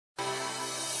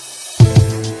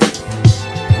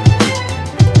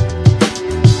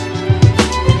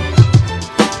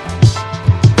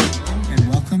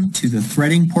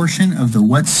threading portion of the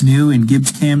What's New in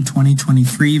GibbsCAM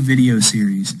 2023 video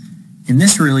series. In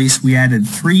this release, we added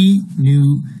 3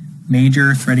 new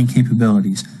major threading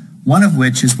capabilities, one of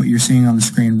which is what you're seeing on the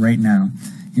screen right now.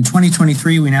 In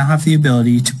 2023, we now have the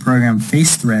ability to program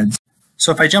face threads.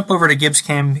 So if I jump over to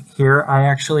GibbsCAM here, I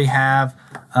actually have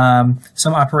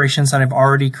some operations that I've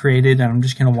already created, and I'm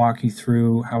just going to walk you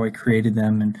through how I created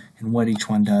them and what each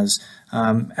one does.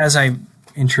 As I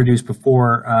introduced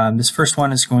before, this first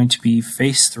one is going to be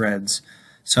face threads.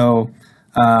 So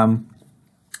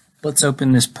let's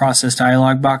open this process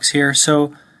dialog box here.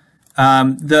 So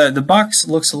the box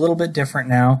looks a little bit different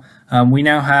now. We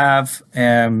now have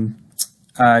 2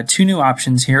 new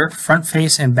options here, front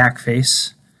face and back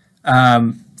face.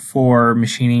 For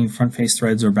machining front face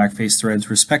threads or back face threads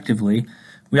respectively.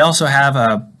 We also have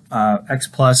a X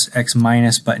plus, X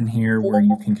minus button here where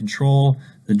you can control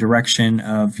the direction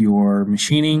of your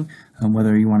machining,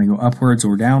 whether you want to go upwards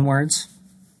or downwards.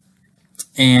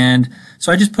 And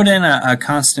so I just put in a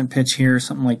constant pitch here,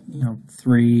 something like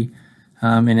 3,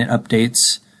 and it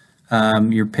updates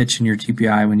your pitch and your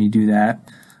TPI when you do that.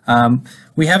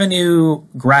 We have a new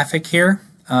graphic here.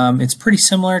 It's pretty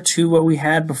similar to what we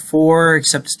had before,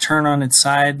 except it's turned on its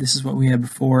side. This is what we had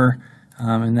before,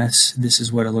 and this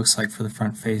is what it looks like for the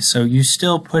front face. So you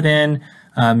still put in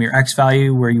your X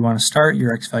value where you want to start,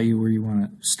 your X value where you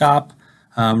want to stop,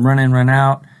 run in, run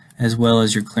out, as well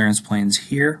as your clearance planes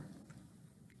here.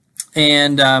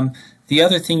 And the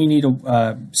other thing you need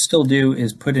to still do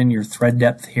is put in your thread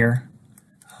depth here,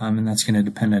 and that's going to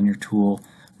depend on your tool.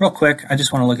 Real quick, I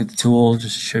just want to look at the tool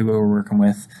just to show you what we're working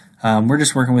with. We're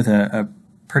just working with a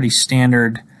pretty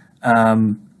standard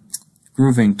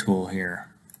grooving tool here.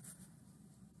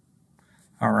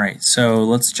 Alright, so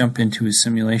let's jump into a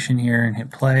simulation here and hit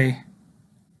play.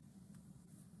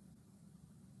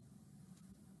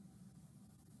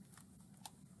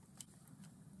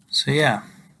 So yeah,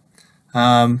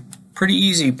 pretty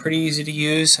easy to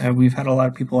use. We've had a lot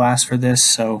of people ask for this,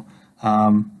 so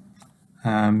I'm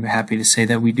happy to say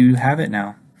that we do have it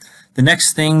now. The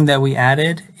next thing that we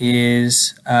added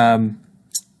is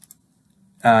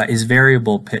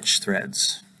variable pitch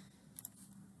threads.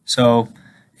 So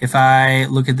if I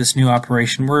look at this new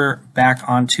operation, we're back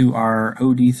onto our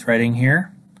OD threading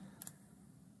here.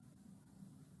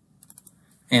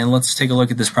 And let's take a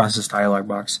look at this process dialog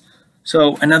box.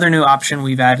 So another new option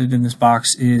we've added in this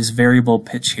box is variable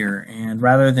pitch here. And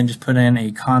rather than just put in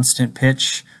a constant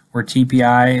pitch or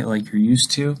TPI like you're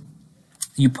used to,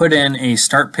 you put in a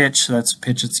start pitch, so that's the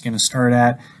pitch it's going to start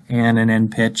at, and an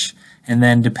end pitch. And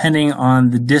then depending on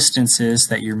the distances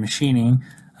that you're machining,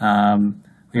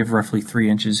 we have roughly 3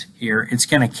 inches here, it's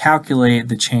going to calculate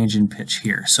the change in pitch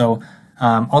here. So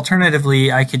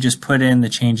alternatively, I could just put in the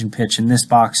change in pitch in this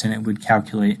box and it would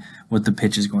calculate what the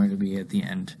pitch is going to be at the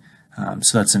end.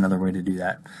 So that's another way to do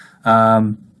that.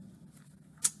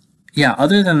 Yeah,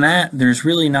 other than that, there's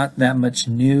really not that much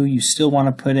new. You still want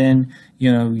to put in,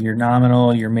 your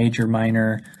nominal, your major,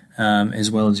 minor,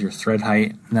 as well as your thread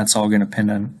height, and that's all going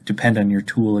to depend on your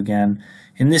tool again.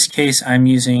 In this case, I'm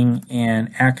using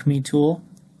an Acme tool.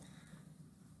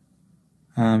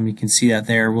 You can see that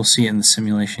there. We'll see it in the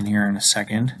simulation here in a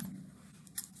second.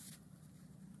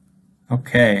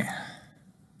 Okay.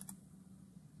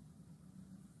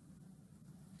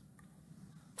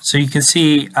 So you can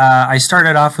see I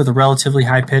started off with a relatively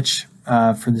high pitch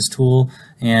for this tool,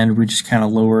 and we just kind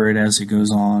of lower it as it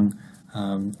goes along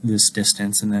this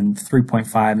distance, and then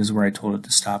 3.5 is where I told it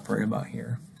to stop right about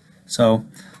here. So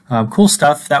cool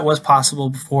stuff. That was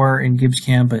possible before in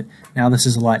GibbsCAM, but now this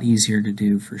is a lot easier to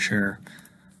do for sure.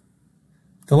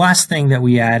 The last thing that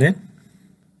we added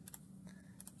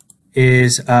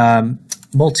is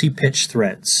multi-pitch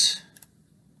threads.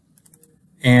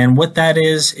 And what that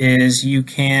is you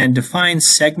can define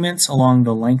segments along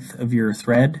the length of your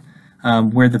thread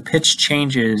where the pitch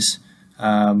changes,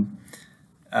 but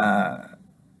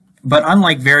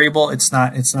unlike variable, it's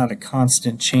not a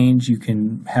constant change. You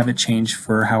can have it change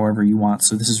for however you want.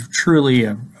 So this is truly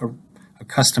a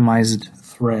customized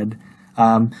thread.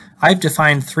 I've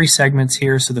defined 3 segments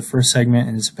here. So the first segment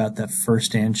is about that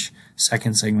 1st inch.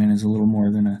 Second segment is a little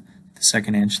more than the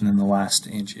 2nd inch, and then the last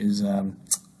inch is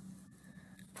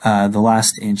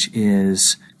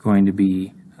going to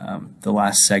be the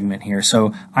last segment here.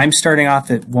 So I'm starting off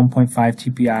at 1.5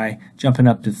 TPI, jumping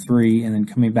up to 3, and then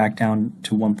coming back down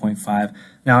to 1.5.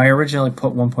 Now I originally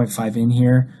put 1.5 in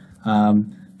here,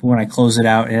 but when I close it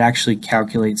out, it actually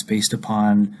calculates based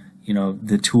upon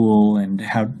the tool and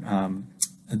how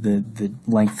the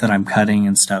length that I'm cutting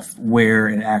and stuff, where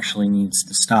it actually needs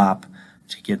to stop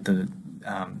to get the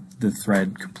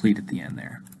thread complete at the end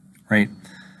there, right?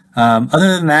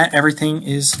 Other than that, everything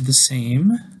is the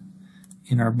same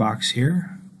in our box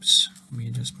here. Oops, let me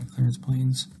adjust my clearance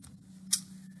planes.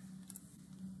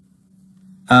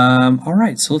 All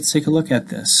right, so let's take a look at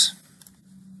this.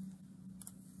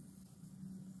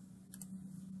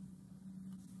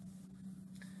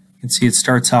 You can see it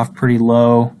starts off pretty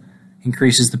low,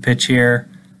 increases the pitch here,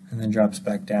 and then drops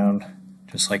back down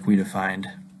just like we defined.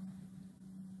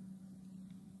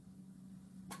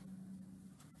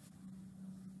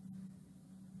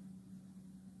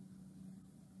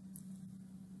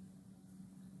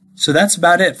 So that's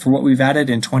about it for what we've added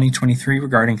in 2023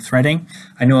 regarding threading.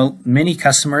 I know many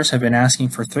customers have been asking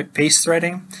for face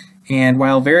threading, and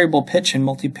while variable pitch and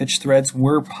multi-pitch threads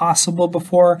were possible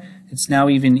before, it's now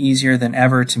even easier than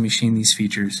ever to machine these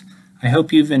features. I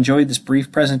hope you've enjoyed this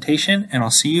brief presentation, and I'll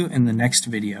see you in the next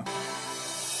video.